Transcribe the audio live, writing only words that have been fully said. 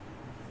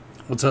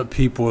What's up,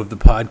 people of the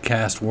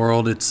podcast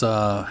world? It's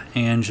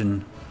Ange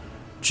and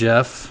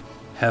Jeff,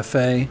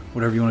 Hefe,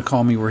 whatever you want to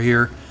call me. We're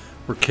here.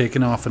 We're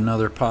kicking off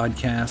another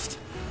podcast.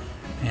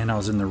 And I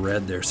was in the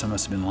red there, so it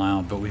must have been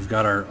loud. But we've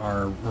got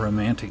our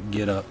romantic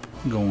get-up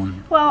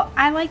going. Well,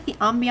 I like the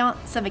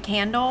ambiance of a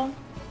candle.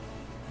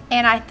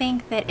 And I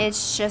think that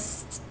it's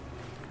just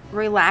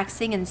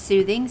relaxing and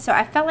soothing. So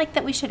I felt like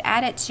that we should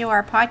add it to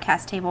our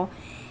podcast table.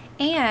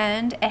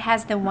 And it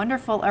has the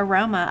wonderful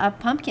aroma of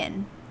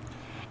pumpkin.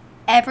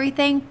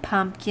 Everything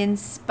pumpkin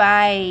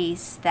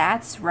spice.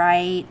 That's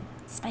right.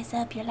 Spice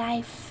up your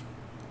life.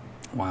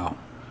 Wow.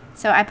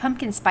 So I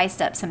pumpkin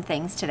spiced up some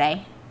things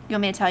today. You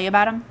want me to tell you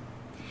about them?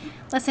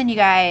 Listen, you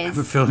guys. I have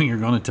a feeling you're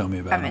going to tell me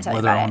about it,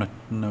 whether I want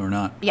to know or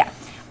not. Yeah.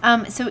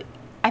 So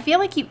I feel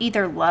like you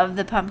either love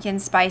the pumpkin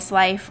spice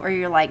life or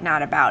you're like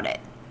not about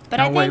it. But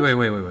now, I think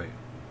wait.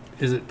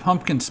 Is it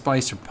pumpkin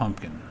spice or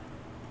pumpkin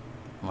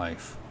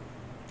life?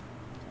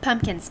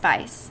 Pumpkin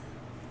spice.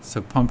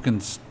 So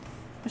pumpkins.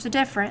 There's a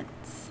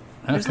difference.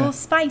 Okay. There's a little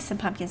spice in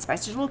pumpkin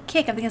spice. There's a little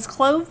kick. I think it's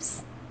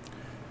cloves.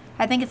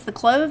 I think it's the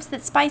cloves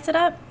that spice it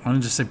up. Why don't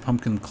you just say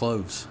pumpkin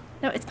cloves?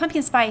 No, it's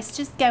pumpkin spice.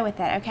 Just go with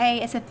it,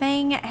 okay? It's a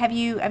thing. Have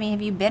you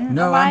been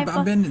No, alive?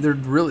 I've been.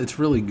 It's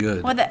really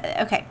good. Well,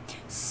 okay.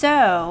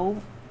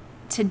 So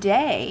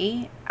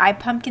today I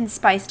pumpkin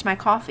spiced my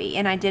coffee,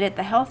 and I did it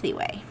the healthy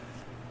way.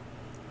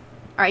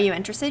 Are you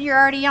interested? You're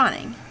already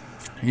yawning.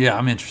 Yeah,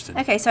 I'm interested.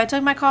 Okay, so I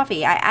took my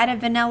coffee. I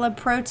added vanilla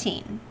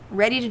protein,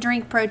 ready to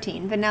drink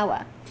protein,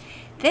 vanilla.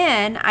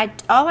 Then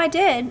all I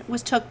did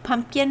was took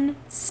pumpkin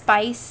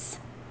spice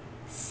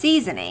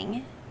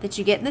seasoning that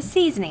you get in the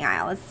seasoning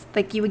aisle. It's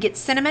like you would get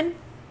cinnamon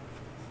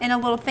in a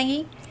little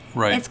thingy.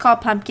 Right. It's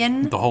called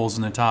pumpkin The holes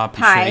in the top.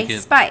 You pie shake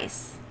it.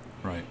 spice.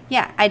 Right.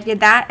 Yeah, I did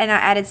that, and I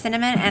added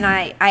cinnamon, and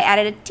I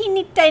added a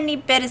teeny tiny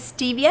bit of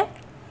stevia.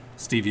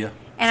 Stevia.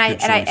 And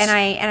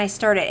I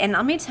stirred it, and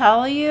let me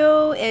tell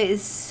you, it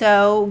is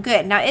so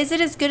good. Now, is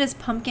it as good as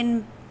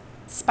pumpkin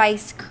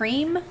spice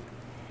cream?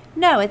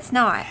 No, it's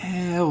not.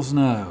 Hells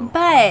no.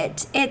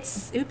 But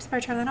it's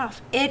better turn that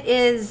off. It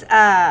is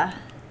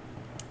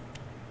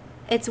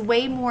it's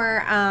way more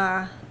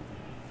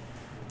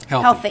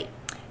healthy.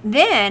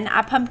 Then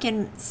I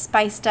pumpkin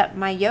spiced up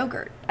my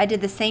yogurt. I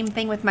did the same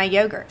thing with my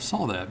yogurt.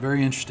 Saw that.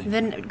 Very interesting.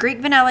 Then Greek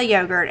vanilla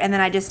yogurt, and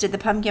then I just did the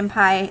pumpkin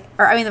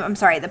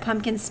the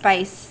pumpkin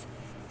spice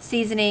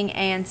seasoning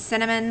and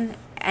cinnamon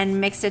and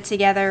mixed it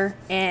together,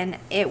 and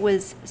it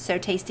was so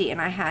tasty.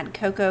 And I had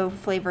cocoa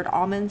flavored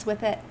almonds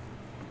with it.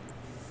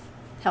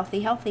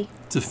 Healthy.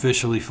 It's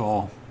officially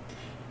fall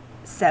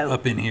So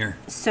up in here.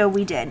 So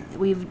we did.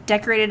 We've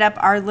decorated up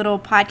our little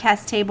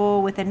podcast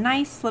table with a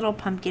nice little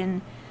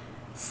pumpkin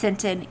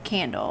scented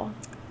candle.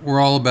 We're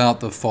all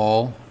about the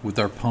fall with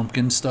our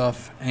pumpkin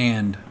stuff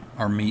and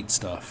our meat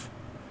stuff.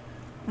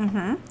 We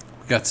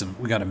got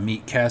a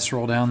meat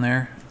casserole down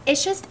there.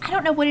 It's just, I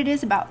don't know what it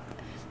is about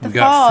the We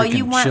got fall. freaking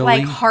You want chili.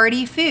 like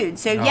hearty food.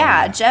 So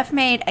yeah. Jeff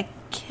made a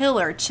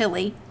killer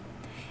chili,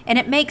 and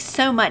it makes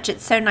so much.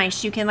 It's so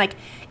nice. You can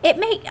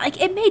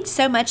it made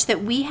so much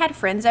that we had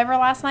friends over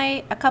last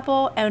night, a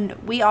couple, and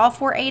we all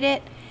four ate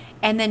it.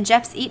 And then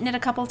Jeff's eaten it a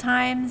couple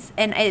times,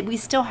 and we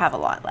still have a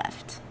lot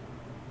left.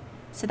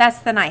 So that's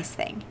the nice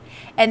thing.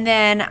 And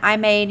then I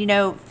made,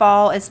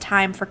 fall is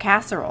time for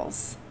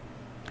casseroles.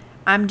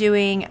 I'm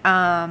doing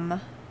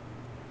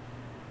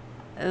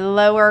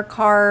lower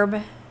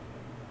carb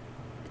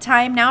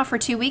time now for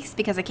 2 weeks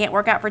because I can't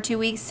work out for 2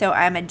 weeks. So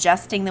I'm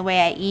adjusting the way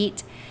I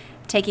eat,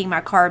 taking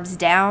my carbs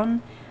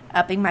down,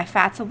 upping my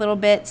fats a little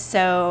bit.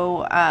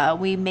 So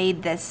we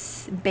made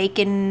this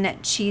bacon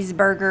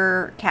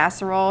cheeseburger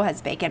casserole.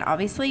 Has bacon,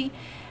 obviously,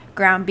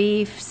 ground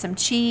beef, some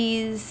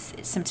cheese,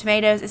 some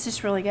tomatoes. It's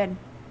just really good.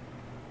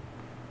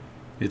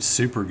 It's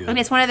super good. And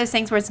it's one of those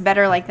things where it's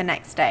better like the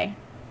next day.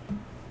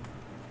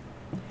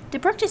 Did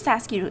Brooke just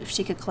ask you if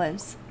she could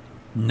close?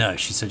 No,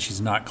 she said she's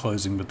not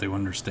closing, but they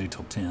want her to stay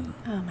till 10.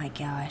 Oh my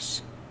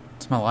gosh.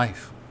 It's my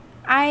life.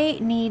 I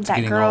need that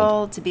getting girl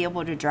old. to be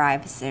able to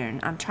drive soon.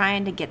 I'm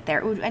trying to get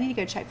there. Ooh, I need to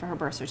go check for her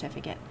birth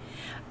certificate.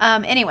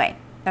 Anyway,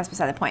 that's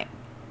beside the point.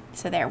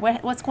 So there.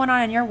 What's going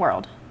on in your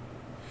world?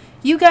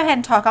 You go ahead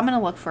and talk. I'm going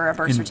to look for a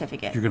birth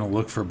certificate. You're going to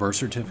look for a birth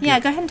certificate?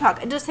 Yeah, go ahead and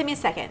talk. Just give me a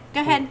second.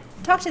 Go ahead.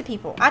 Talk to the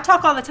people. I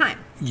talk all the time.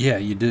 Yeah,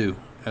 you do.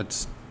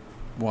 That's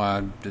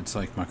why it's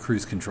like my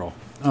cruise control.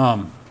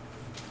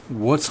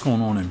 What's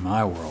going on in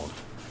my world?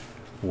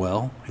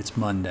 Well, it's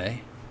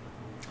Monday,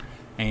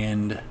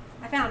 and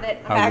I found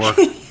it. I I'm back.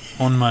 work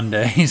on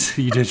Mondays.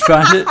 You did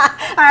find it?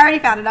 I already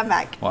found it. I'm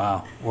back.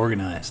 Wow,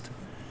 organized.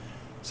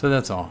 So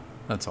that's all.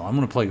 I'm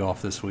going to play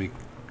golf this week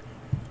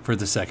for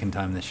the second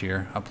time this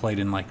year. I played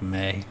in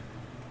May.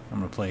 I'm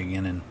going to play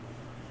again in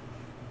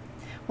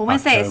Well,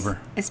 Wednesday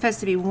October. it's supposed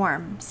to be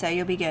warm, so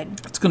you'll be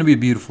good. It's going to be a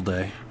beautiful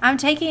day. I'm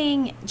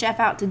taking Jeff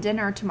out to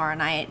dinner tomorrow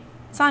night.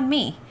 It's on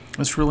me.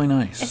 It's really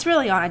nice. It's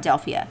really on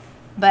Adelphia,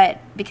 but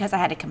because I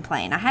had to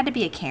complain, I had to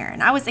be a Karen.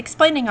 I was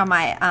explaining on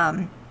my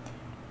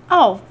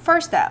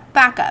first up,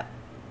 back up.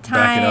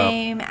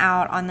 Time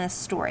out on this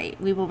story.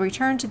 We will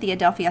return to the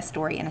Adelphia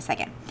story in a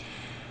second.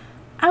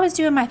 I was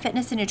doing my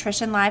fitness and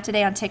nutrition live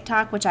today on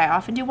TikTok, which I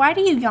often do. Why do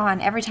you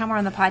yawn every time we're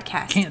on the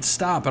podcast? Can't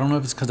stop. I don't know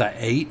if it's because I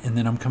ate and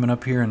then I'm coming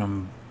up here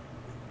and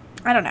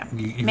I don't know.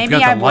 You've Maybe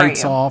got I the bore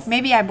lights you. off.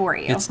 Maybe I bore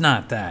you. It's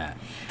not that.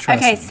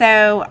 Trust Okay, me.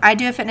 so I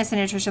do a fitness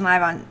and nutrition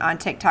live on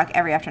TikTok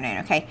every afternoon.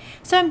 Okay,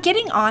 so I'm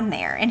getting on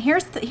there, and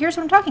here's what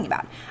I'm talking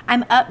about.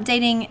 I'm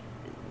updating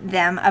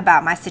them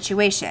about my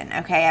situation.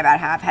 Okay, about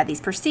how I've had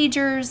these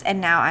procedures, and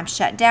now I'm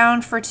shut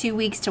down for 2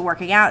 weeks to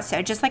working out.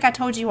 So just like I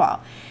told you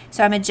all,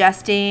 so I'm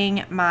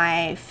adjusting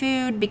my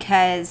food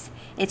because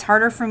it's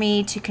harder for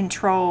me to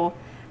control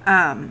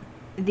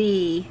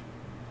the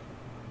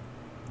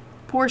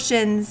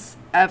portions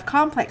of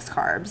complex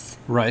carbs.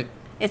 Right.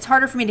 It's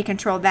harder for me to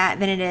control that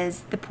than it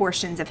is the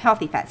portions of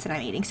healthy fats that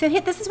I'm eating. So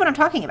this is what I'm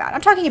talking about.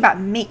 I'm talking about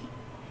me.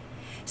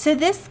 So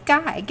this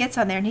guy gets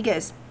on there and he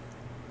goes,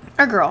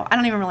 or girl, I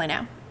don't even really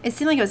know. It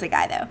seemed like it was a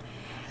guy though.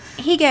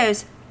 He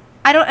goes,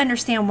 I don't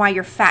understand why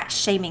you're fat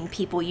shaming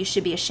people. You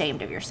should be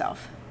ashamed of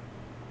yourself.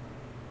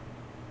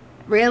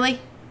 Really?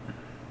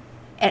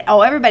 And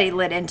everybody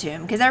lit into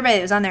him because everybody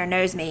that was on there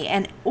knows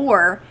me,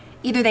 or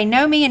either they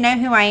know me and know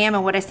who I am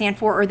and what I stand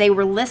for, or they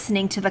were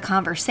listening to the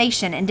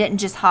conversation and didn't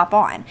just hop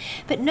on.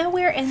 But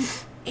nowhere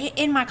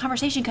in my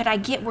conversation could I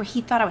get where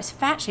he thought I was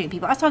fat shaming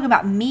people. I was talking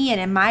about me and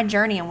in my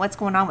journey and what's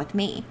going on with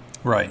me.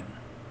 Right.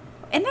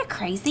 Isn't that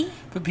crazy?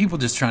 But people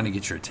just trying to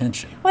get your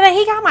attention. Well,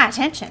 he got my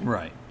attention.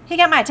 Right. He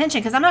got my attention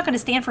because I'm not going to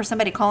stand for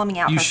somebody calling me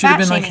out You for should have fat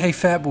been shaming. like, hey,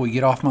 fat boy,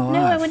 get off my life.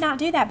 No, I would not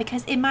do that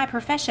because in my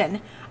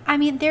profession, I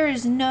mean, there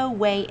is no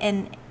way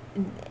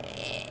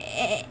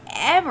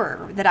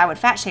ever that I would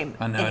fat shame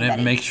I know, anybody.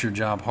 and it makes your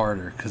job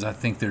harder because I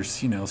think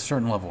there's, a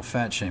certain level of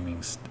fat shaming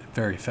is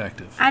very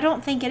effective. I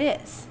don't think it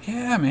is.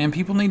 Yeah, man,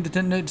 people need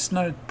to, it's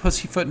not a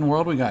pussyfooting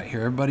world we got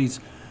here.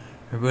 Everybody's,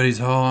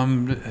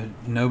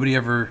 nobody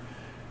ever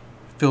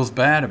feels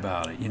bad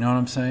about it. You know what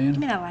I'm saying?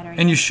 Give me that lighter.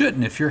 And you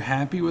shouldn't if you're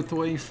happy with the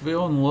way you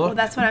feel and look. Well,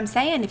 that's what I'm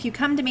saying. If you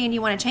come to me and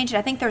you want to change it,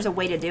 I think there's a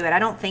way to do it. I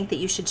don't think that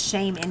you should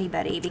shame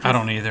anybody because I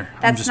don't either.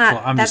 That's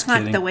I'm that's just not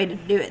kidding. the way to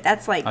do it.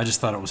 That's like I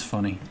just thought it was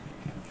funny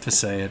to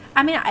say it.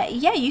 I mean,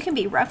 yeah, you can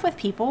be rough with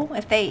people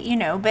if they,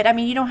 but I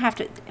mean, you don't have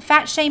to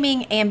fat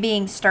shaming and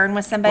being stern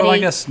with somebody. Well, I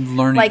guess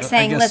learning, like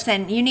saying,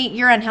 listen,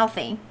 you're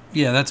unhealthy.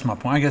 Yeah, that's my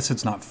point. I guess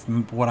it's not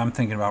what I'm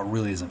thinking about.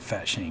 Really, isn't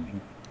fat shaming.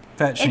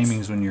 Fat shaming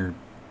is when you're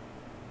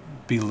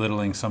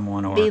belittling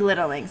someone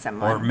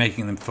or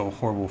making them feel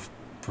horrible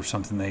for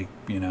something they.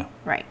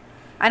 Right.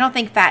 I don't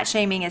think fat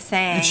shaming is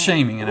saying it's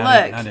shaming, and look,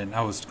 I didn't.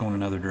 I was going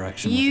another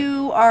direction.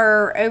 You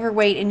are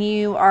overweight and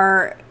you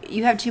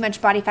have too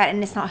much body fat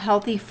and it's not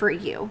healthy for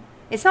you.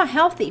 It's not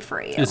healthy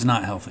for you. It's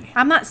not healthy.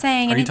 I'm not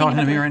saying. Are you talking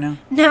to me right now?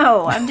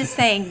 No, I'm just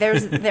saying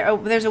there's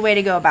a way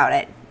to go about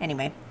it.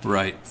 Anyway.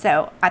 Right.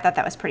 So I thought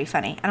that was pretty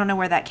funny. I don't know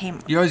where that came.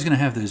 You're always gonna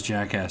have those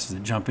jackasses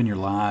that jump in your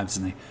lives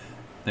and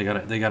they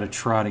gotta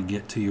try to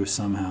get to you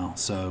somehow.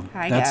 So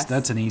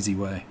that's an easy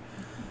way.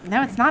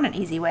 No, it's not an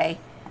easy way.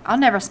 I'll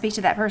never speak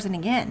to that person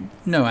again.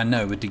 No, I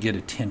know, but to get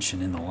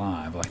attention in the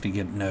live, like to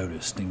get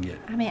noticed and get.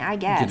 I mean, I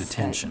guess get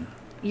attention.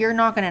 You're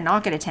not going to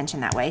not get attention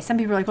that way. Some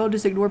people are like, "Oh,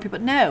 just ignore people."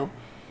 No,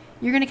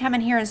 you're going to come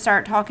in here and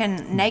start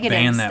talking negative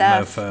Ban stuff.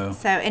 that mofo.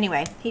 So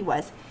anyway, he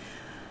was.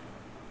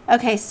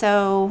 Okay,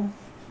 so.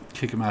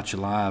 Kick him out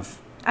your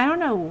live. I don't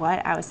know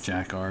what I was.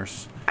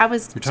 Jackass.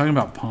 You're talking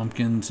about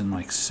pumpkins and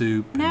like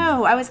soup.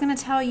 No, I was going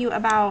to tell you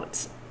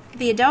about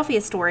the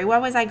Adelphia story. Why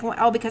was I going?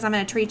 Oh, because I'm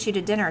going to treat you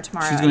to dinner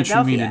tomorrow. She's going to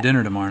treat me to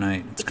dinner tomorrow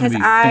night. It's going to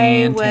be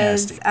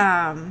fantastic.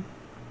 fantastic.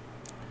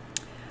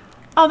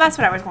 Oh, that's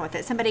what I was going with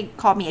it. Somebody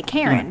called me a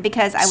Karen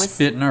because I was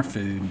spitting our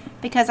food.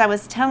 Because I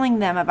was telling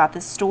them about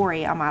the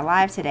story on my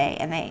live today,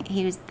 and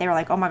they were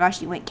like, "Oh my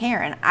gosh, you went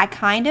Karen." I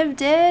kind of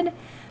did,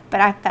 but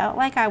I felt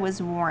like I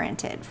was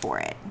warranted for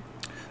it.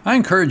 I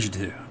encourage you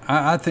to.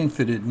 I think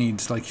that it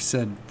needs, like you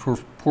said,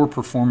 poor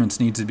performance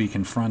needs to be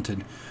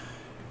confronted.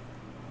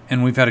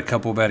 And we've had a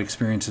couple of bad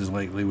experiences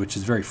lately, which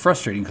is very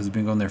frustrating because we've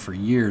been going there for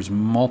years,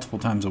 multiple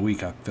times a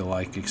week, I feel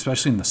like,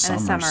 especially in the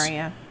summers. In the summer,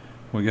 yeah.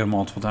 We go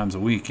multiple times a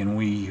week, and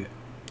we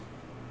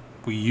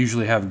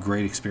usually have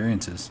great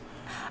experiences.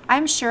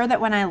 I'm sure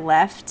that when I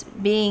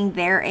left, being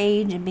their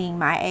age and being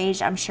my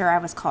age, I'm sure I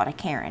was called a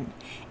Karen.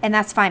 And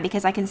that's fine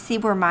because I can see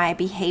where my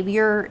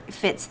behavior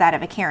fits that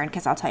of a Karen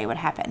because I'll tell you what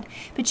happened.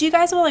 But you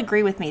guys will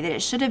agree with me that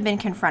it should have been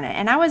confronted.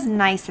 And I was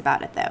nice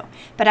about it, though.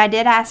 But I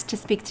did ask to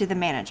speak to the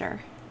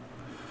manager.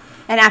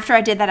 And after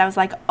I did that, I was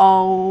like,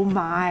 oh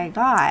my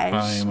gosh.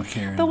 I am a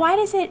Karen. But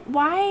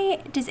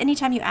why does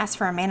anytime you ask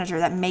for a manager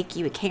that make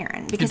you a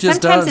Karen? Because it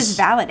just sometimes does. it's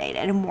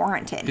validated and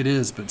warranted. It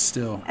is, but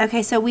still.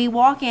 Okay, so we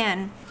walk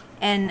in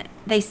and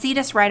they seat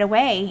us right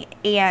away,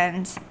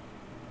 and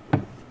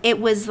it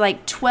was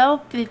like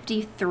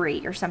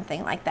 12:53 or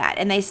something like that,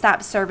 and they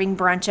stopped serving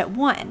brunch at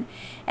 1.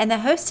 And the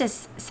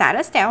hostess sat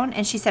us down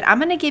and she said, I'm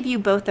going to give you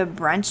both a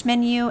brunch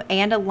menu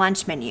and a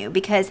lunch menu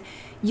because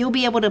you'll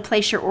be able to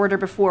place your order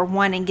before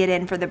 1 and get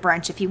in for the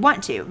brunch if you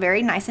want to.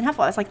 Very nice and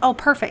helpful. I was like, oh,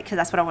 perfect, because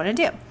that's what I want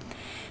to do.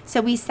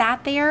 So we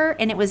sat there,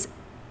 and it was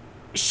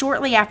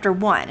shortly after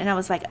 1, and I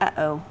was like,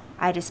 uh-oh,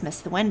 I just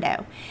missed the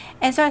window.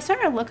 And so I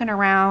started looking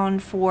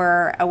around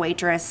for a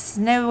waitress,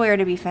 nowhere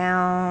to be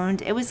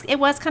found. It was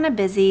kind of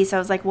busy, so I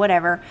was like,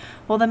 whatever.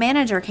 Well, the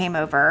manager came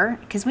over,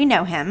 because we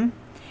know him,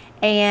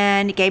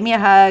 and gave me a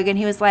hug, and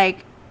he was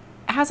like,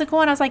 how's it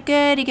going? I was like,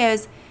 good. He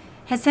goes,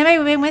 has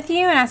somebody been with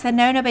you? And I said,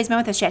 no, nobody's been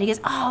with us yet. He goes,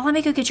 oh, let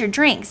me go get your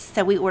drinks.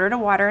 So we ordered a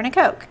water and a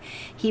Coke.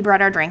 He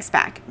brought our drinks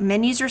back.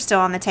 Menus are still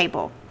on the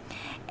table.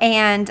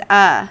 And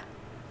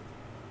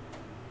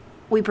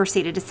we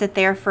proceeded to sit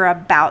there for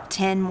about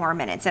 10 more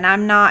minutes. And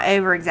I'm not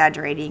over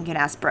exaggerating. You can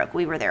ask Brooke.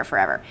 We were there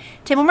forever.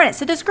 10 more minutes.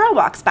 So this girl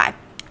walks by.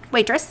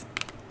 Waitress.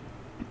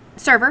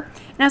 Server.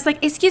 And I was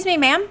like, excuse me,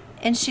 ma'am.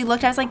 And she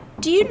looked. I was like,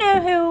 do you know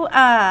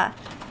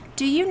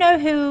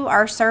who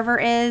our server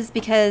is?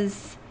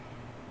 Because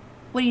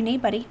what do you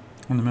need, buddy?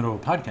 In the middle of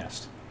a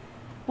podcast.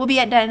 We'll be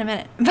done in a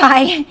minute.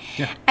 Bye.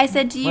 Yeah. I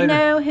said, do you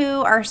know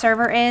who our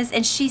server is?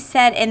 And she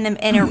said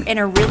in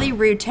a really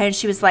rude tone,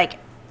 she was like,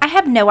 I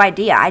have no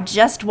idea. I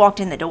just walked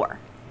in the door.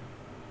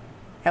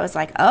 I was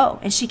like, oh.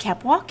 And she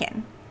kept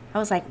walking. I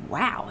was like,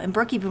 wow. And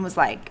Brooke even was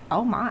like,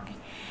 oh my.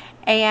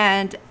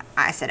 And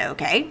I said,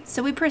 okay.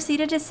 So we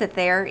proceeded to sit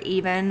there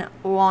even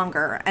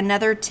longer.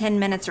 Another 10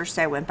 minutes or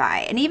so went by.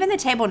 And even the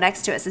table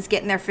next to us is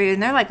getting their food.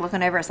 And they're like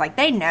looking over us like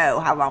they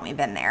know how long we've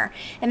been there.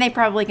 And they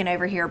probably can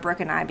overhear Brooke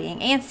and I being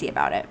antsy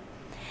about it.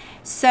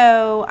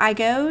 So I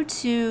go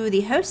to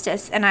the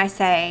hostess and I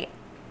say,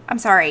 I'm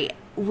sorry,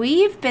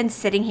 we've been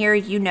sitting here,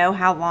 you know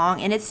how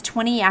long, and it's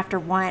 20 after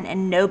 1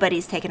 and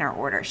nobody's taken our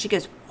order. She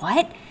goes,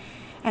 what?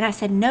 And I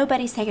said,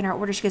 nobody's taken our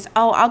order. She goes,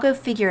 oh, I'll go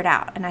figure it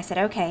out. And I said,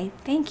 okay,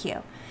 thank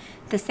you.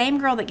 The same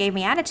girl that gave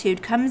me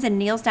attitude comes and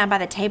kneels down by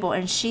the table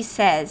and she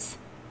says,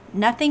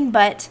 nothing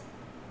but,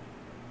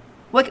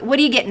 what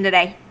are you getting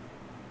today?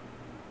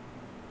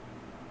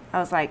 I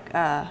was like,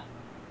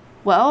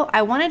 well,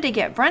 I wanted to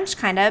get brunch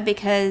kind of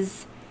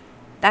because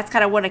that's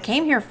kind of what I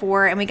came here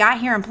for. And we got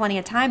here in plenty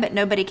of time, but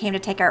nobody came to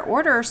take our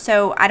order.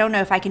 So I don't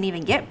know if I can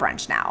even get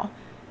brunch now.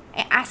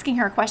 Asking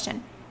her a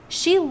question.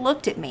 She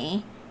looked at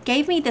me,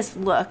 gave me this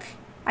look.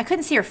 I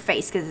couldn't see her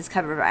face because it's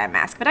covered by a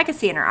mask, but I could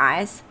see in her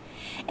eyes.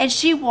 And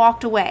she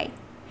walked away.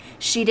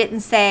 She didn't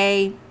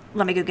say,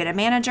 let me go get a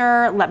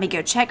manager. Let me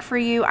go check for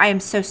you. I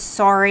am so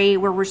sorry.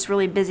 We're just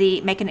really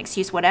busy. Make an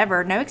excuse,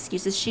 whatever. No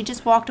excuses. She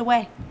just walked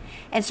away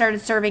and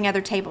started serving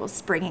other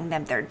tables, bringing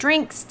them their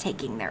drinks,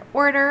 taking their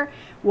order,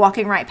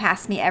 walking right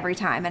past me every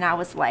time. And I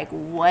was like,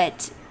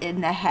 what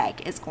in the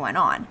heck is going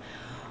on?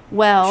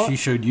 Well, she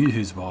showed you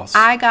who's boss.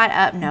 I got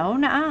up. No,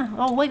 nuh-uh.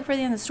 Well, wait for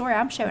the end of the story.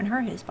 I'm showing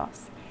her who's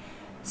boss.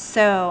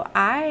 So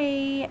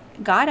I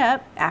got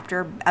up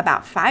after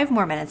about 5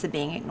 more minutes of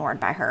being ignored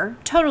by her,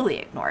 totally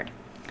ignored.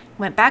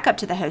 Went back up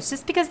to the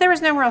hostess because there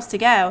was nowhere else to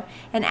go.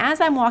 And as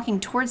I'm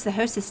walking towards the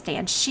hostess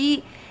stand,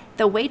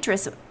 the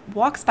waitress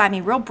walks by me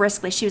real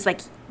briskly. She was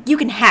like, you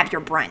can have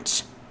your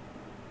brunch.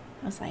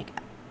 I was like,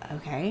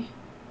 okay.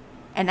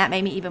 And that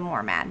made me even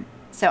more mad.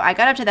 So I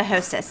got up to the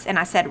hostess and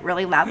I said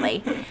really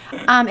loudly,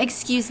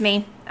 excuse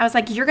me. I was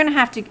like, you're going to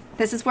have to,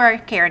 this is where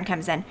Karen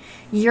comes in.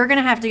 You're going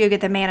to have to go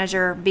get the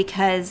manager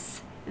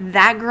because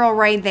that girl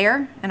right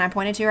there, and I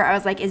pointed to her, I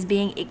was like, is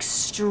being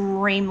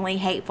extremely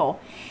hateful.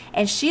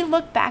 And she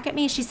looked back at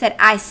me and she said,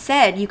 I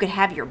said you could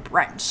have your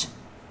brunch.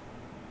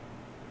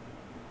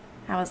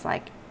 I was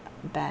like,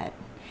 bet.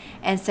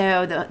 And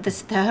so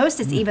the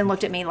hostess even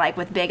looked at me like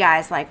with big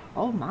eyes like,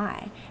 oh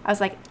my. I was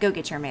like, go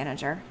get your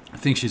manager. I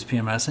think she's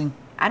PMSing.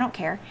 I don't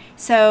care.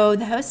 So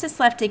the hostess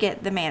left to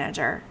get the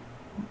manager.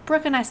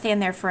 Brooke and I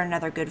stand there for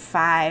another good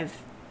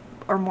 5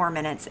 or more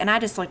minutes. And I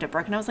just looked at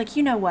Brooke and I was like,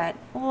 you know what?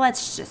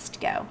 Let's just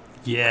go.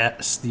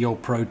 Yes, the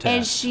old protest.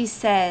 And she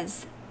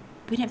says,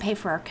 we didn't pay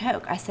for our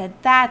Coke. I said,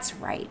 that's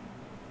right.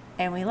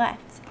 And we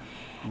left.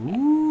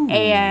 Ooh,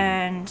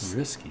 and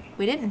risky.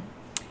 We didn't.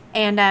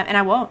 And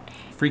I won't.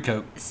 Free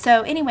Coke.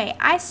 So anyway,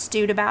 I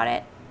stewed about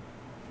it.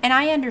 And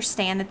I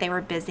understand that they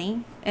were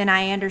busy. And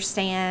I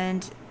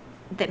understand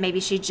that maybe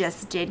she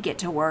just did get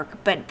to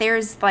work. But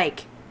there's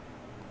like,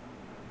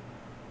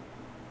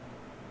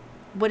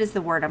 what is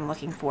the word I'm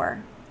looking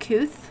for?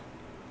 Couth?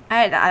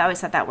 I always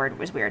thought that word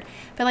was weird.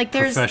 But like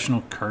there's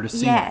professional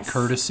courtesy. Yes. Like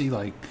courtesy,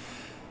 like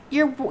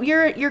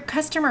your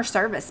customer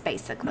service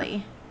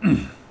basically.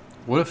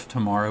 What if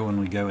tomorrow when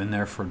we go in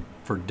there for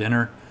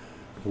dinner,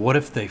 what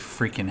if they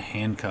freaking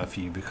handcuff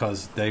you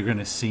because they're going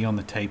to see on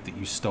the tape that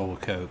you stole a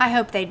Coke? I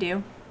hope they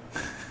do.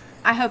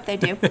 I hope they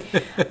do.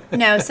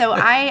 No, so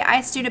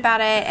I stewed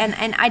about it,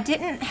 and I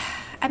didn't.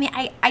 I mean,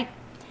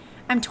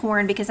 I'm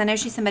torn because I know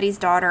she's somebody's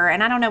daughter,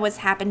 and I don't know what's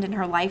happened in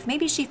her life.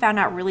 Maybe she found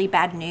out really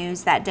bad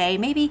news that day.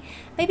 Maybe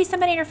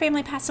somebody in her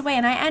family passed away,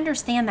 and I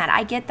understand that.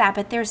 I get that,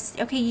 but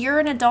you're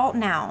an adult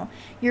now.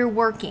 You're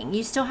working.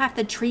 You still have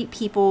to treat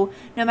people,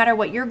 no matter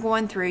what you're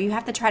going through. You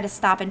have to try to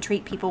stop and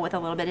treat people with a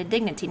little bit of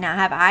dignity. Now,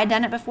 have I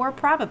done it before?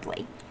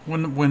 Probably.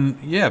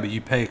 Yeah, but you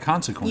pay a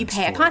consequence. You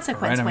pay a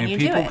consequence right? when you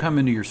do it. do People it. come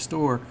into your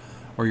store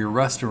or your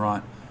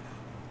restaurant,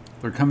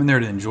 they're coming there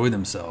to enjoy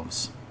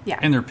themselves. Yeah.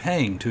 And they're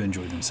paying to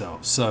enjoy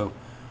themselves. So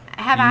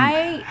Have you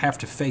I have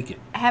to fake it.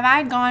 have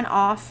I gone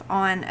off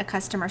on a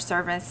customer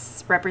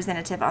service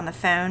representative on the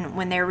phone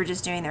when they were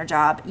just doing their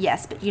job?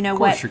 Yes, but you know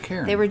course what? you're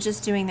Karen. They were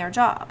just doing their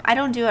job. I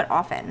don't do it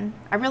often.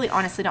 I really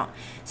honestly don't.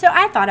 So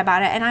I thought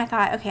about it and I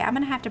thought, okay, I'm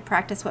going to have to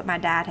practice what my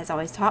dad has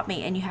always taught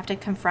me, and you have to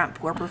confront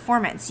poor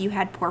performance. You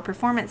had poor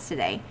performance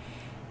today.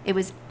 It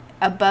was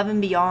above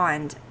and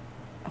beyond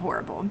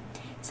horrible.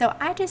 So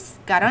I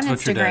just got on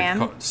That's what your dad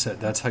Instagram. said.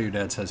 That's how your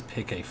dad says,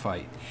 pick a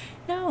fight.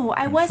 No,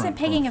 I Confront wasn't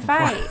picking a poor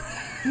fight.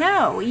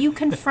 No, you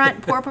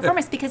confront poor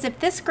performance, because if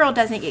this girl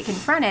doesn't get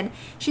confronted,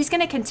 she's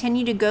going to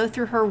continue to go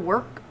through her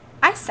work.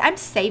 I'm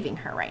saving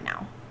her right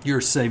now.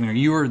 You're saving her.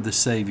 You are the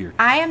savior.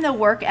 I am the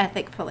work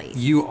ethic police.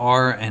 You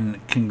are,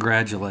 and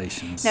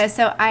congratulations. No,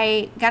 so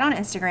I got on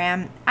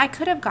Instagram. I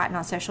could have gotten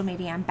on social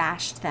media and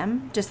bashed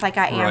them, just like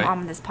I am Right.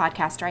 on this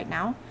podcast right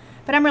now.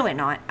 But I'm really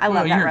not. I Well,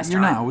 love that you're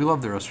restaurant. not. We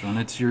love the restaurant.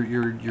 It's you're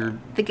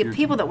The good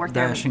people that work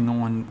there bashing the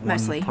one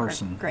mostly are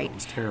person. great. It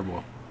was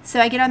terrible. So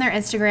I get on their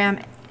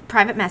Instagram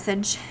private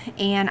message,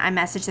 and I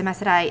messaged them. I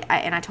said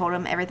I told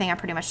them everything I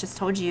pretty much just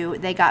told you.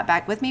 They got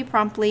back with me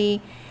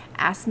promptly,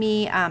 asked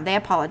me. They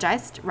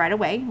apologized right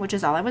away, which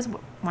is all I was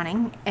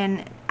wanting,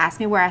 and asked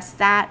me where I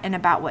sat and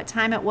about what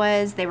time it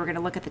was. They were going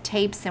to look at the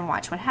tapes and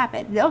watch what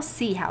happened. They'll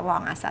see how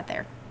long I sat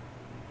there.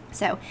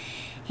 So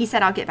he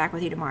said, I'll get back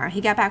with you tomorrow.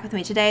 He got back with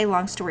me today.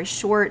 Long story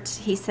short,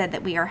 he said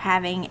that we are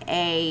having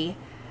a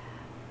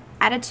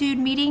attitude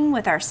meeting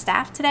with our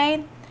staff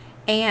today,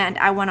 and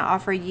I want to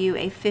offer you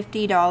a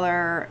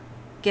 $50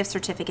 gift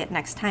certificate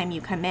next time you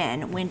come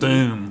in. When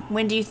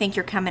do you think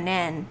you're coming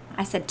in?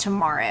 I said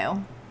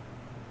tomorrow.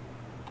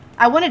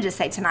 I wanted to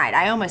say tonight.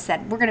 I almost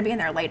said we're going to be in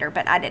there later,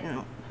 but I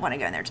didn't want to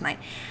go in there tonight.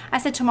 I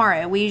said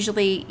tomorrow. We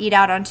usually eat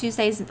out on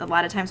Tuesdays. A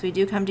lot of times we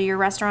do come to your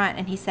restaurant.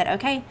 And he said,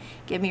 okay,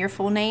 give me your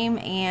full name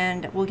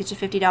and we'll get you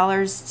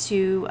 $50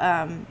 to,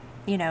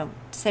 to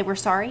say we're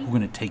sorry. We're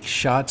going to take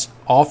shots.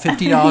 All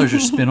 $50 are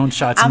spent on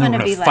shots, and then we're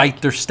going to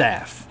fight their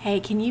staff. Hey,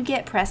 can you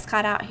get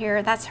Prescott out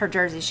here? That's her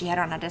jersey she had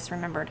on. I just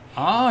remembered.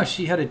 Oh,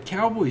 she had a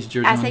Cowboys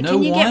jersey I on. said, No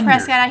can you get wonder.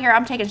 Prescott out here?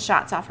 I'm taking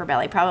shots off her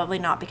belly. Probably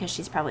not, because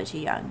she's probably too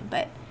young.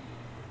 But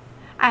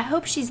I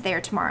hope she's there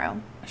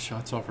tomorrow.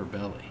 Shots off her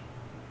belly.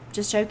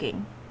 Just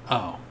joking.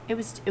 Oh. It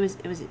was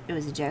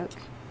a joke.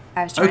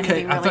 I was trying to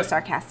be really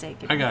sarcastic.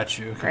 I got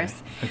you. Okay.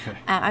 Gross. Okay.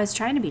 I was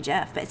trying to be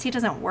Jeff, but see, it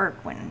doesn't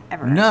work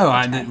whenever. No,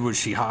 I try. was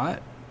she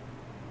hot?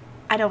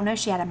 I don't know.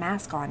 She had a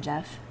mask on,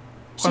 Jeff.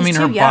 She's I mean,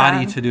 her too body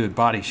young. to do a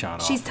body shot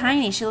off. She's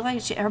tiny. She looked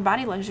like her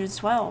body looks like she's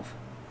 12.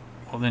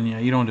 Well, then, yeah,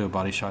 you don't do a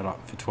body shot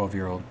off a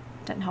 12-year-old.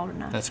 Doesn't hold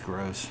enough. That's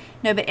gross.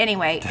 No, but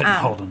anyway. Doesn't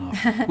hold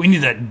enough. We need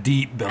that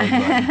deep belly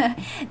button.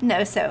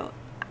 No, so,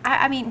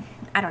 I mean,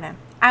 I don't know.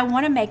 I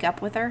want to make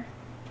up with her.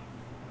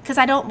 Because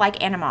I don't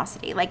like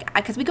animosity.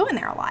 Because we go in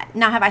there a lot.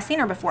 Now, have I seen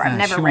her before? I've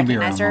never she won't be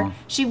recognized around her. long.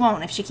 She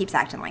won't if she keeps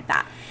acting like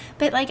that.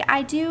 But,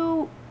 I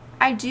do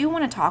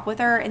want to talk with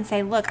her and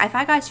say, look, if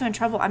I got you in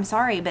trouble, I'm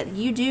sorry. But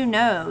you do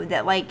know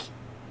that,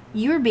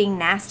 you're being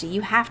nasty.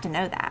 You have to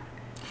know that.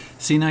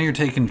 See, now you're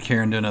taking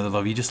Karen to another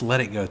level. You just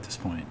let it go at this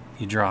point.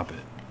 You drop it.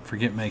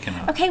 Forget making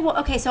up.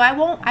 Okay, so I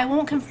won't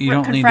confront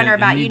need her to-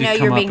 about, you need to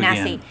you're come being up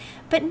nasty. again.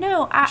 But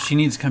no, She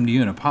needs to come to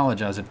you and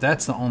apologize if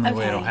that's the only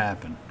way Okay. it'll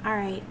happen. all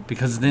right.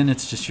 Because then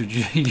it's just you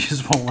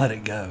just won't let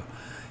it go.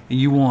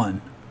 You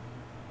won.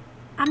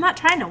 I'm not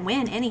trying to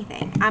win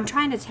anything. I'm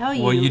trying to tell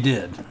you. Well, you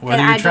did.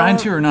 Whether I you're trying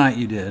don't- to or not,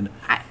 you did.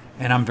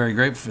 And I'm very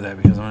grateful for that,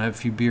 because I'm going to have a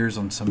few beers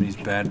on somebody's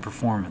bad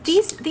performance.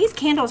 These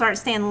candles aren't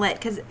staying lit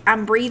because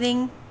I'm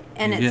breathing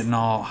and You're it's. getting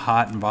all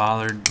hot and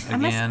bothered I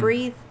again. must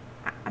breathe.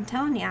 I'm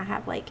telling you, I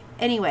have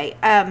anyway.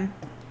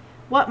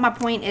 What my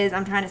point is,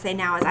 I'm trying to say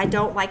now is I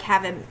don't like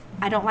having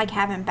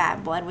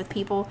bad blood with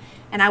people,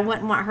 and I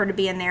wouldn't want her to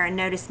be in there and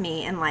notice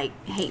me and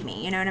hate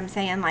me. You know what I'm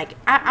saying?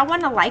 I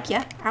want to like you.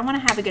 I want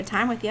to have a good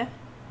time with you.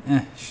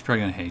 She's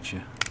probably going to hate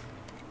you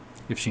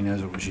if she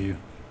knows it was you.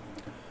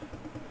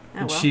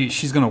 Oh, well.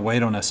 She's going to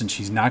wait on us, and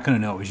she's not going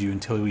to know it was you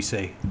until we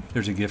say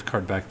there's a gift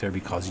card back there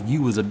because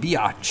you was a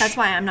biatch. That's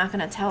why I'm not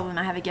going to tell them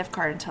I have a gift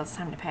card until it's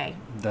time to pay.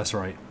 That's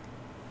right.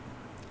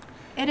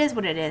 It is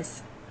what it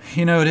is.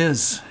 You know, it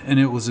is, and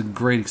it was a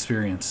great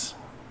experience.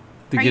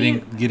 Are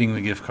Getting the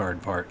gift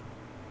card part.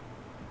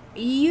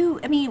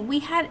 We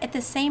had at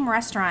the same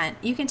restaurant.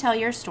 You can tell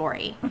your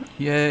story.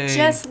 Yay.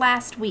 Just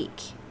last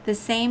week, the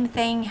same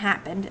thing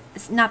happened.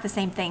 It's not the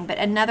same thing, but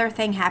another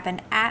thing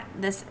happened at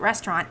this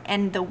restaurant,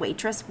 and the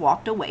waitress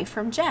walked away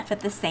from Jeff at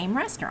the same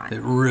restaurant.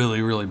 It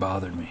really, really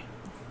bothered me.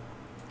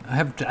 I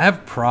have a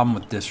problem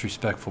with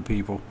disrespectful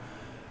people.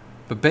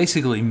 But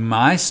basically,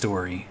 my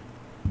story,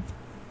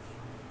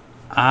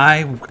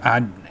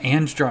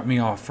 Ange dropped me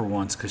off for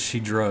once because she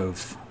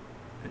drove.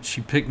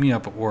 She picked me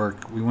up at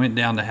work. We went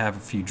down to have a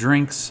few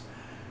drinks.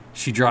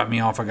 She dropped me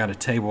off. I got a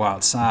table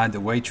outside. The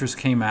waitress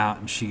came out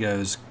and she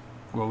goes,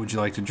 "What would you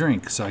like to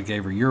drink?" So I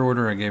gave her your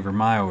order. I gave her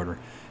my order.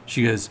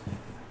 She goes,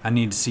 "I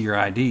need to see your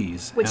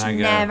IDs." Which and I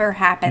go, never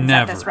happens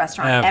at this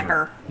restaurant,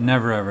 ever.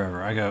 Never, ever,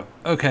 ever. I go,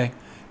 "Okay."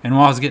 And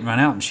while I was getting mine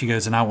out, and she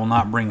goes, "And I will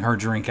not bring her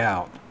drink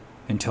out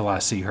until I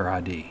see her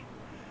ID."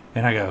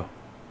 And I go,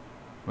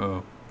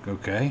 "Oh,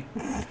 okay.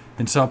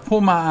 And so I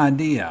pull my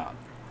ID out.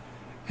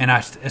 And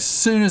as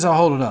soon as I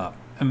hold it up,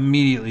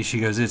 immediately she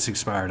goes, "It's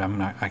expired.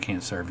 I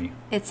can't serve you."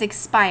 It's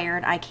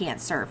expired. I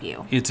can't serve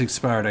you. It's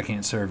expired. I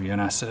can't serve you.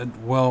 And I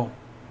said, "Well,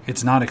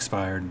 it's not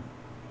expired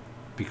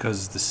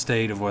because the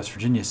state of West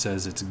Virginia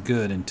says it's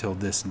good until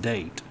this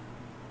date.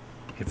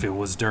 If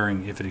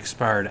it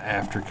expired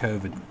after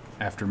COVID,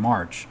 after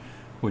March,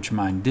 which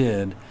mine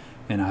did,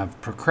 and I've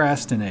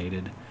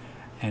procrastinated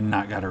and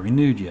not got it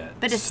renewed yet."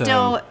 But it's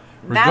still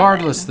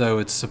regardless, valid. though,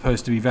 it's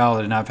supposed to be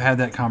valid. And I've had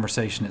that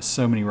conversation at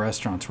so many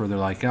restaurants where they're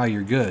like, "Oh,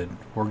 you're good.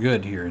 We're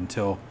good here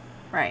until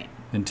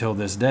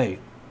this date."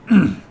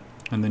 And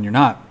then you're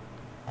not.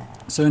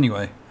 So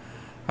anyway,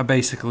 I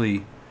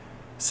basically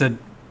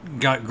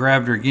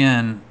grabbed her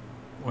again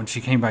when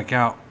she came back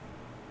out,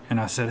 and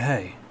I said,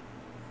 "Hey,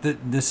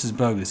 this is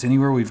bogus.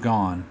 Anywhere we've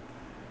gone,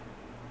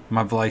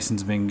 my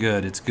license has been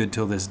good. It's good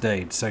till this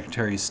date.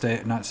 Secretary of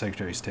State, not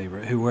Secretary of State,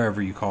 but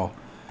whoever you call,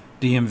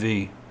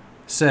 DMV,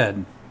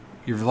 said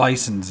your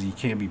license, you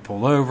can't be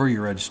pulled over,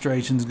 your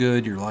registration's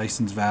good, your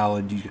license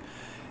valid."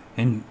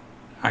 And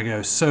I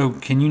go, "So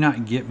can you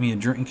not get me a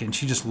drink?" And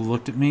she just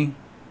looked at me,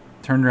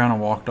 turned around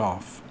and walked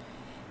off.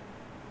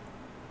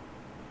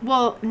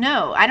 Well,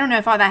 no, I don't know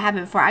if all that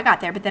happened before I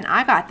got there, but then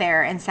I got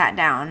there and sat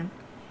down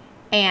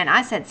and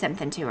I said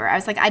something to her. I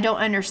was like, "I don't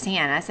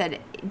understand." I said,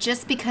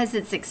 "Just because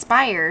it's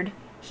expired,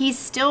 he's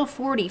still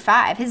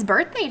 45. His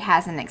birth date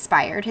hasn't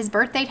expired. His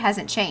birth date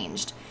hasn't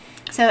changed."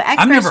 So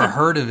I've never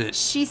heard of it.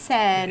 She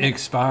said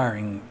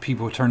expiring,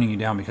 people turning you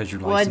down because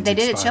your license. Well, they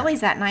did expired. at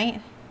Chili's that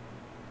night.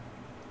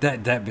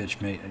 That bitch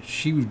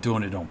she was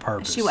doing it on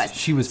purpose.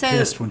 She was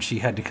pissed when she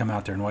had to come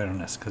out there and wait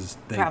on us because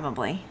they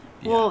probably.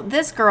 Yeah. Well,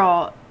 this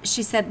girl,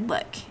 she said,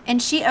 "Look,"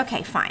 and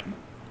okay, fine.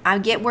 I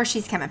get where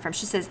she's coming from.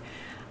 She says,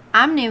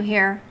 "I'm new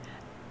here.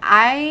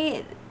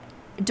 I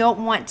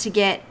don't want to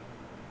get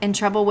in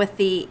trouble with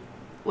the,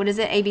 what is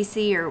it,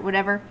 ABC or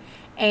whatever,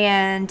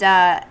 and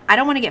I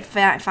don't want to get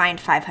fined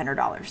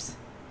 $500.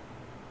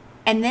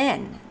 And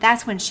then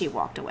that's when she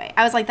walked away.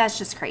 I was like, "That's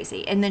just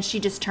crazy." And then she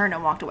just turned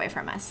and walked away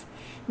from us.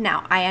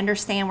 Now, I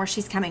understand where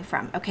she's coming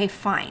from. Okay,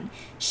 fine.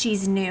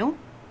 She's new.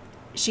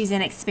 She's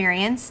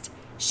inexperienced.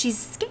 She's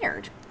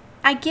scared.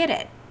 I get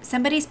it.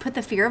 Somebody's put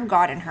the fear of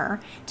God in her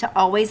to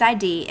always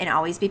ID and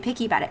always be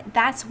picky about it.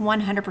 That's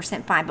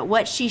 100% fine. But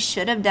what she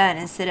should have done,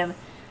 instead of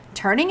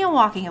turning and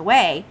walking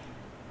away,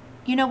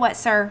 "You know what,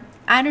 sir?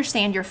 I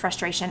understand your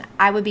frustration.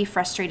 I would be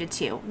frustrated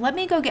too. Let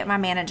me go get my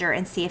manager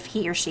and see if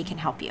he or she can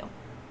help you."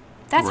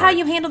 That's how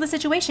you handle the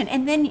situation.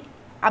 And then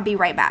I'll be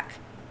right back.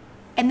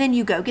 And then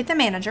you go get the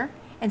manager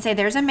and say,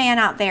 "There's a man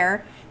out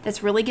there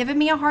that's really giving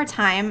me a hard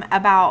time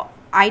about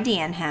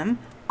IDing him.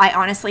 I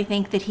honestly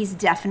think that he's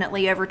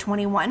definitely over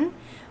 21,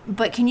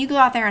 but can you go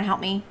out there and help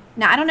me?"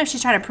 Now, I don't know if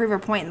she's trying to prove her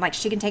point and like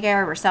she can take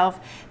care of herself,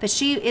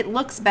 but it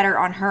looks better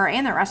on her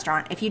and the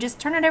restaurant if you just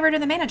turn it over to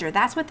the manager.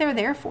 That's what they're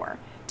there for,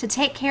 to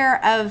take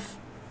care of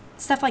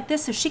stuff like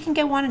this so she can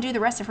go on and do the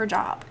rest of her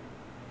job.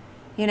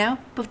 You know,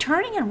 but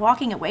turning and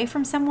walking away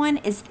from someone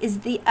is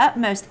the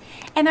utmost.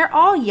 And they're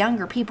all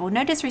younger people.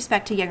 No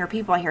disrespect to younger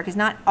people here, because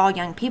not all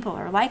young people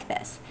are like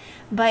this.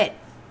 But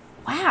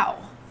wow.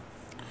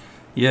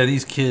 Yeah,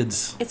 these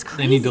kids, It's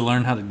they need to crazy.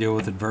 learn how to deal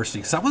with adversity.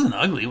 Because I wasn't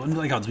ugly. It wasn't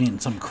like I was being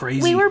some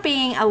crazy. We were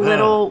being a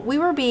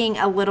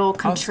little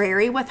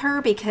contrary with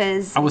her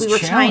because I was we were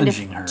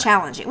challenging trying her. to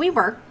challenge it. We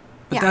were.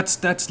 But Yeah,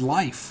 that's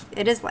life.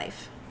 it is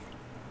life.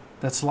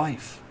 That's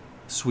life,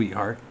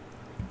 sweetheart.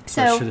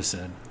 So I should have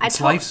said.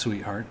 It's life,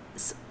 sweetheart.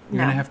 You're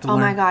no. gonna have to Oh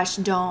learn. my gosh,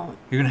 don't.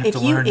 You're gonna have to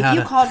if you, learn if how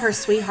you to- called her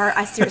sweetheart,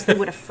 I seriously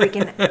would have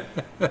freaking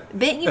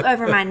bent you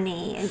over my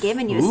knee and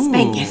given you a Ooh.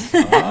 spanking.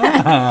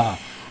 Ah.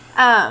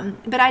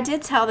 But I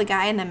did tell the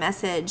guy in the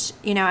message,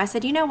 I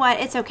said, "You know what?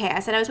 It's okay." I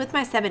said, "I was with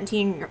my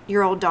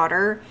 17-year-old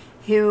daughter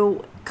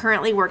who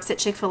currently works at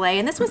Chick-fil-A,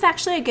 and this was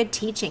actually a good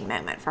teaching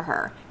moment for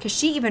her because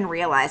she even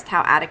realized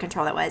how out of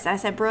control that was." I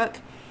said, "Brooke,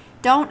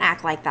 don't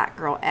act like that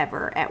girl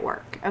ever at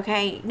work,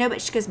 okay?" No, but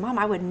she goes, "Mom,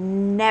 I would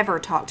never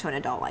talk to an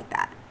adult like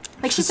that."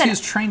 Like she said, He was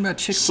trained by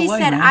Chick-fil-A, she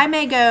said, man. "I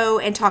may go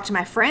and talk to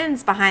my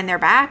friends behind their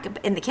back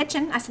in the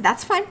kitchen." I said,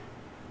 "That's fine."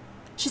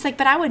 She's like,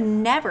 "But I would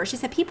never." She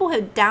said, "People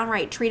have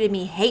downright treated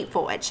me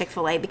hateful at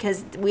Chick-fil-A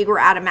because we were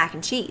out of mac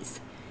and cheese."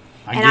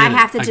 I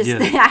have to just,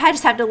 I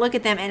just have to look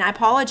at them and I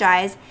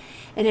apologize.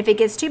 And if it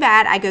gets too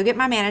bad, I go get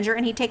my manager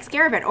and he takes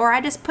care of it. Or I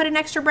just put an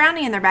extra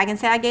brownie in their bag and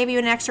say, "I gave you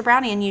an extra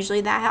brownie." And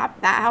usually that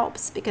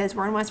helps because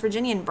we're in West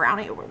Virginia and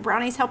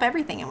brownies help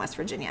everything in West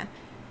Virginia.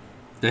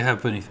 They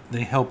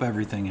help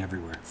everything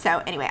everywhere.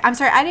 So anyway, I'm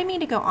sorry. I didn't mean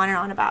to go on and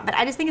on about, but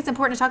I just think it's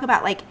important to talk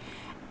about, like,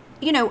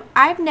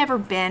 I've never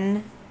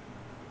been,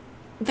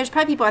 there's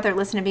probably people out there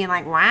listening being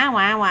like,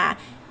 why?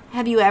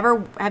 Have you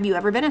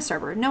ever been a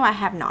server? No, I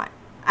have not.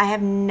 I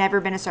have never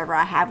been a server.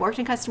 I have worked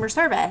in customer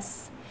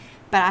service,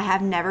 but I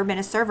have never been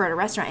a server at a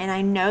restaurant. And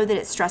I know that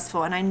it's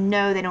stressful and I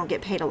know they don't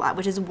get paid a lot,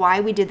 which is why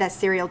we did that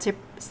serial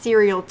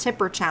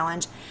tipper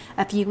challenge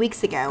a few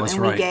weeks ago. That's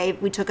and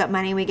right. we took up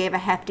money and we gave a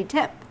hefty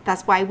tip.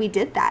 That's why we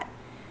did that,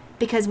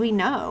 because we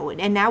know.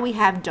 And now we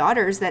have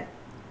daughters that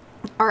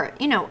are,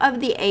 of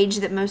the age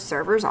that most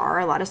servers are.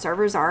 A lot of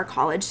servers are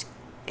college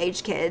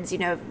age kids,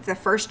 the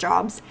first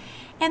jobs,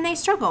 and they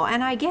struggle,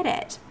 and I get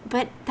it.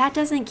 But that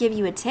doesn't give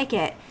you a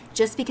ticket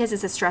just because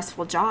it's a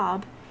stressful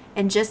job,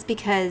 and just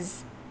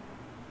because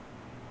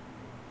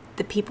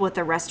the people at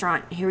the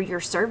restaurant who you're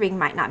serving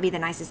might not be the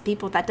nicest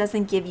people. That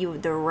doesn't give you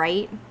the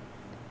right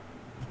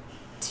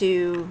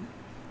to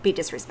be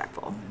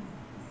disrespectful.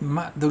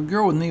 The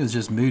girl with me was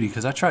just moody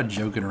because I tried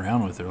joking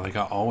around with her like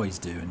I always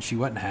do, and she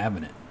wasn't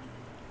having it.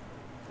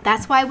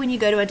 That's why when you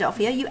go to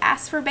Adelphia, you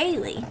ask for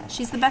Bailey.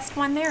 She's the best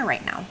one there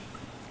right now.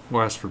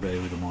 We'll ask for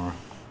Bailey tomorrow.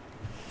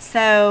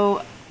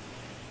 So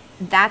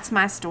that's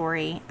my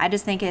story. I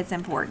just think it's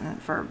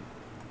important for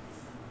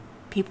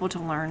people to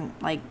learn,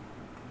 like,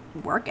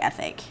 work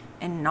ethic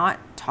and not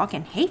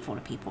talking hateful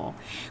to people.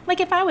 Like,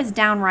 if I was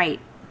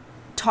downright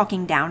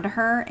talking down to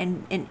her,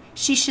 and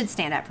she should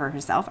stand up for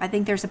herself. I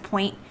think there's a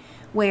point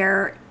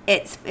where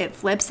it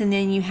flips, and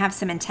then you have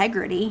some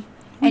integrity,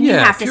 and you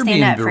have to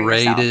stand up for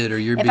yourself. Or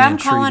you're if being I'm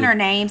calling treated, her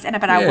names,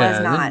 but I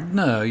was not.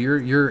 No,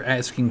 you're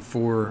asking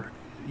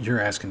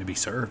to be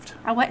served.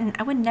 I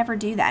would never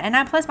do that.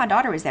 And plus my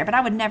daughter was there, but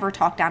I would never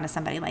talk down to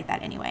somebody like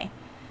that anyway.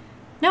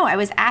 No, I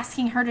was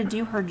asking her to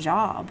do her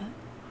job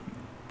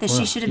that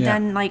she should have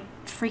done like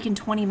freaking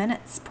 20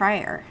 minutes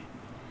prior.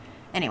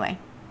 Anyway.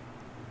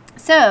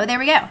 So, there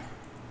we go.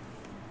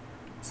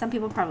 Some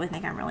people probably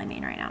think I'm really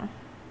mean right now.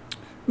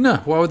 No,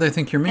 why would they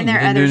think you're mean? You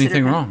didn't do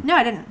anything wrong. No,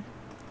 I didn't.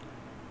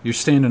 You're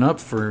standing up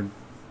for...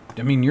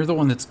 I mean, you're the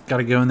one that's got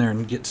to go in there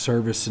and get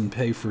service and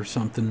pay for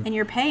something. And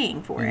you're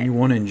paying for it. You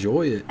want to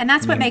enjoy it. And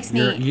that's what makes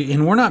me...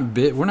 And we're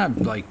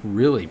not like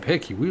really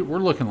picky. We're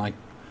looking like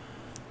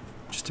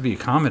just to be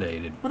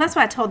accommodated. Well, that's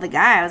what I told the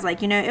guy. I was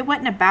like, it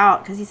wasn't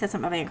about... Because he said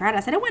something about being crowded.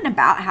 I said, it wasn't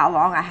about how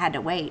long I had to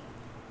wait.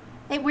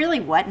 It really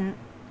wasn't.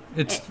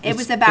 It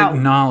was about...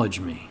 Acknowledge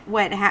me.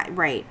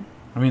 Right.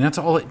 I mean, that's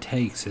all it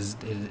takes is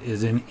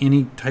in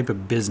any type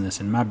of business.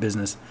 In my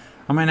business,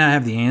 I might not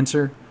have the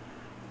answer,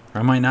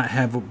 or I might not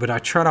have, but I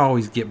try to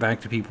always get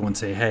back to people and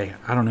say, hey,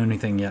 I don't know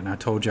anything yet, and I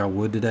told you I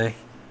would today.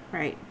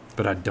 Right.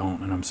 But I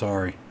don't, and I'm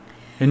sorry.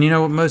 And you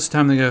know what? Most of the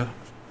time they go,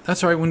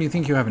 that's all right when you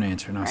think you have an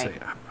answer. And I'll say,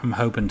 I'm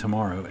hoping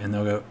tomorrow. And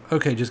they'll go,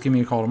 okay, just give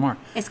me a call tomorrow.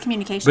 It's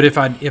communication. But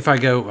if I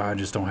go, I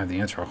just don't have the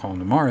answer, I'll call them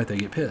tomorrow, they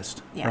get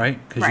pissed. Yeah.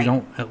 Right? Because you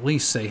don't at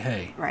least say,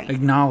 hey. Right.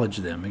 Acknowledge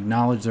them.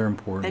 Acknowledge they're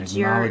important.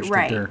 Acknowledge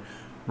that they're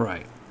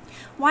right.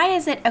 Why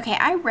is it, okay,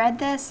 I read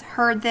this,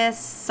 heard this,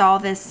 saw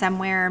this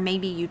somewhere,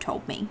 maybe you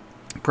told me.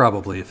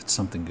 Probably, if it's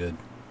something good.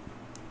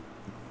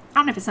 I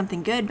don't know if it's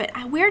something good, but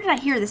where did I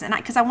hear this? And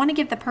because I want to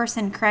give the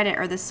person credit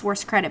or the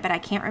source credit, but I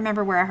can't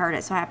remember where I heard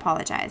it, so I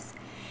apologize.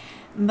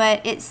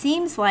 But it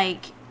seems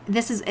like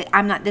this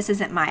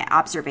isn't my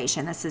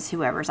observation. This is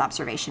whoever's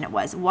observation it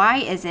was. Why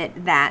is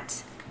it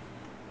that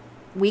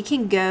we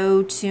can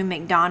go to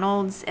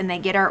McDonald's and they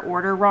get our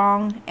order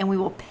wrong and we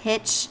will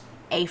pitch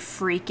a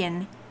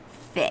freaking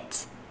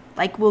fit?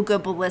 Like, we'll go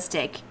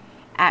ballistic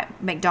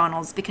at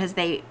McDonald's because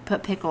they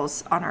put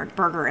pickles on our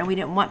burger and we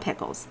didn't want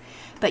pickles.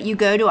 But you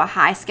go to a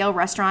high scale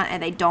restaurant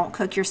and they don't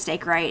cook your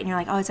steak right and you're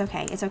like, oh, it's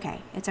okay. It's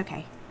okay. It's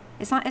okay.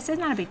 It's not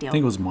a big deal. I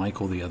think it was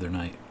Michael the other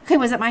night. Okay,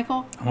 was it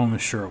Michael? I'm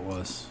almost sure it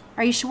was.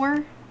 Are you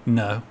sure?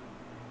 No.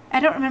 I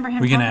don't remember him talking about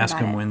it. We can ask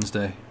him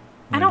Wednesday.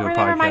 I don't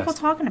remember Michael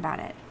talking about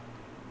it.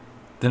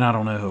 Then I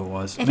don't know who it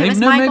was. Maybe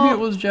it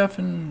was Jeff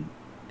and...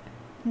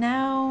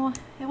 No,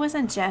 it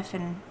wasn't Jeff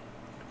and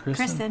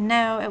Kristen.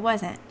 No, it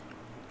wasn't.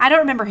 I don't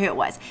remember who it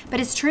was, but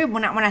it's true.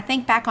 When I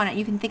think back on it,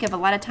 you can think of a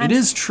lot of times. It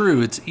is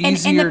true. It's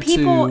easier and the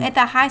people at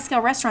the high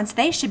scale restaurants,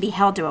 they should be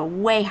held to a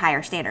way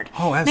higher standard.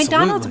 Oh, absolutely.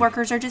 McDonald's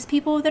workers are just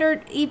people that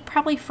are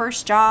probably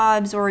first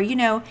jobs, or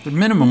the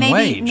minimum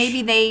wage.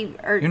 Maybe they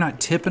are. You're not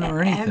tipping or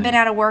anything. Have been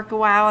out of work a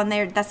while, and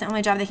that's the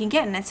only job they can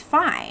get, and it's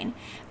fine.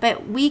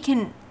 But we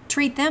can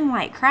treat them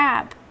like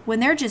crap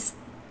when they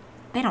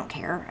don't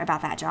care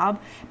about that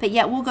job. But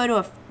yet we'll go to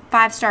a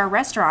 5-star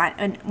restaurant,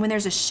 and when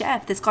there's a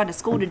chef that's gone to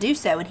school to do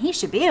so, and he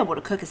should be able to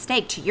cook a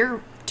steak to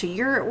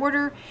your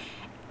order,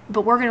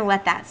 but we're going to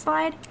let that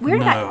slide. Where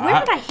did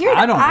I hear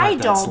that? I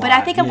don't, but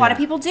I think a lot of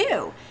people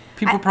do.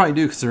 People probably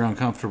do because they're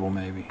uncomfortable.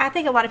 Maybe I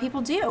think a lot of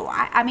people do.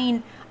 I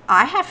mean,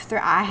 I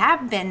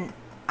have been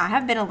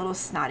a little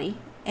snotty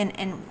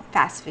in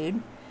fast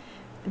food,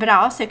 but I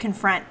also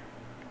confront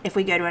if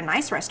we go to a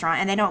nice restaurant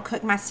and they don't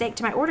cook my steak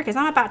to my order because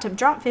I'm about to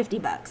drop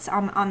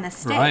 $50 on this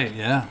steak. Right?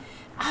 Yeah.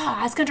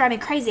 Oh, it's going to drive me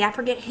crazy. I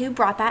forget who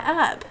brought that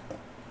up.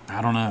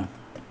 I don't know.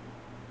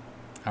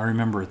 I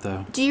remember it,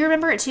 though. Do you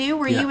remember it, too?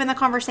 Were you in the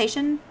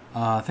conversation?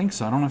 I think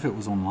so. I don't know if it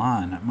was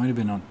online. It might have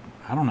been on...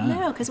 I don't know.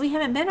 No, because we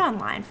haven't been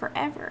online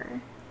forever.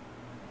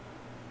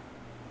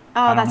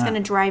 Oh, that's going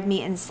to drive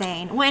me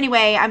insane. Well,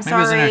 anyway, I'm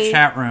sorry. Maybe it was in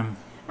our chat room.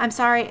 I'm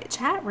sorry.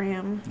 Chat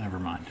room? Never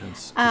mind. It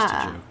was just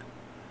a joke.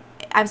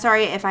 I'm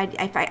sorry if I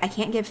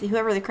can't give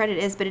whoever the credit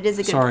is, but it is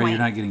a good point. Sorry, you're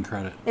not getting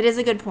credit. It is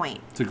a good point.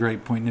 It's a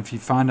great point. And if you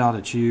find out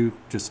it's you,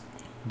 just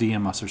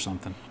DM us or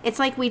something. It's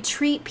like we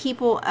treat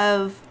people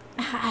of...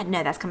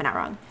 No, that's coming out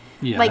wrong.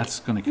 Yeah, that's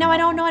going to come out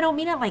wrong. No, I don't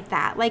mean it like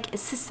that. Like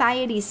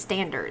society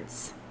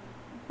standards.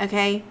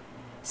 Okay?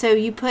 So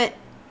you put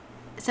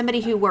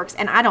somebody who works,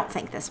 and I don't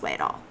think this way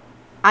at all.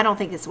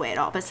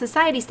 But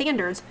society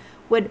standards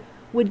would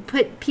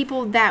put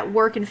people that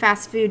work in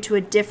fast food to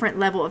a different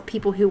level of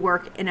people who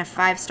work in a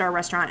 5-star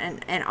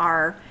restaurant and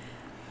are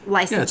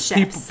licensed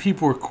chefs.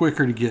 People are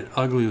quicker to get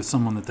ugly with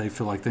someone that they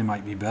feel like they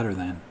might be better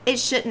than. It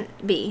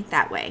shouldn't be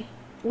that way.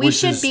 Which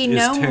should be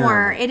no terrible,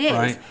 more. It is.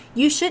 Right?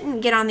 You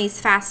shouldn't get on these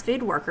fast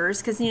food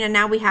workers because,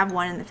 now we have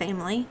one in the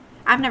family.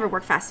 I've never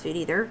worked fast food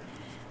either.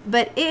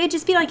 But it would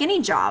just be like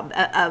any job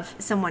of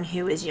someone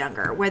who is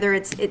younger, whether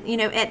it's,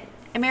 at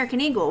American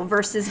Eagle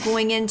versus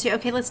going into,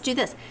 okay, let's do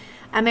this.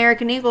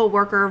 American Eagle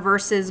worker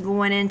versus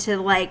going into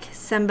like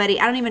somebody,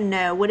 I don't even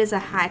know, what is a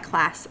high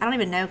class? I don't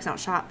even know because I don't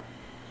shop.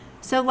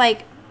 So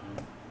like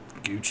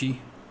Gucci?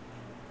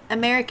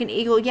 American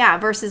Eagle, yeah,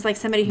 versus like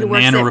somebody who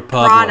Banana works at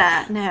Republic.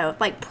 Prada. No,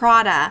 like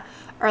Prada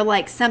or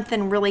like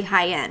something really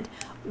high end.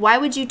 Why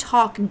would you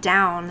talk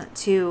down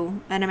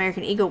to an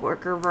American Eagle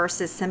worker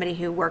versus somebody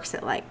who works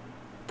at like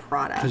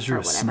Prada? Because you're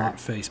or a whatever?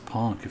 smart-faced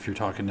punk if you're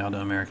talking down to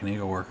an American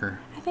Eagle worker.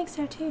 I think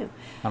so too.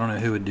 I don't know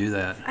who would do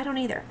that. I don't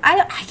either.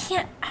 I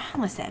can't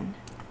listen.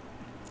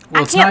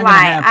 Well, I it's can't not going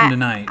to lie. happen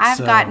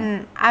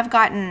tonight.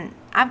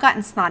 I've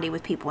gotten snotty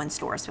with people in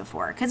stores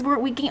before because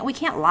we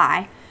can't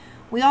lie.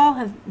 We all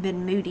have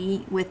been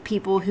moody with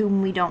people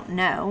whom we don't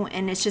know,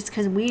 and it's just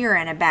because we are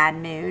in a bad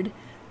mood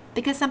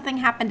because something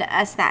happened to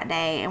us that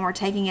day, and we're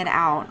taking it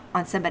out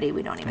on somebody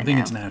we don't even know. I think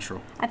it's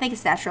natural. I think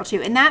it's natural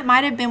too, and that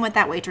might have been what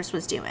that waitress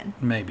was doing.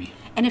 Maybe.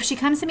 And if she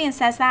comes to me and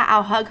says that,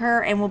 I'll hug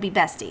her and we'll be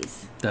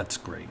besties. That's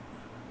great.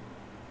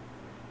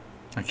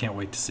 I can't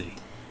wait to see.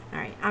 All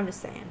right, I'm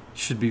just saying.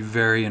 Should be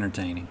very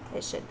entertaining.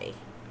 It should be.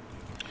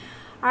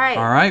 All right.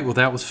 All right. Well,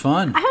 that was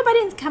fun. I hope I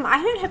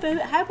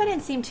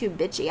didn't seem too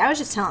bitchy. I was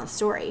just telling a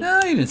story. No,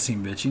 you didn't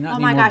seem bitchy. Not Oh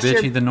any my more gosh, bitchy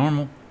you're- than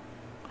normal.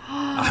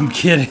 I'm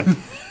kidding.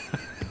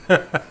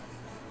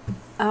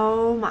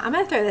 Oh my! I'm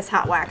gonna throw this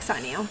hot wax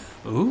on you.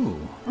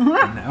 Ooh.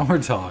 Now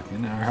we're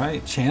talking. All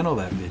right. Channel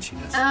that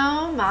bitchiness.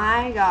 Oh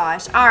my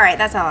gosh! All right,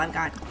 that's all I've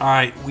got. All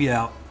right. We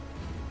out.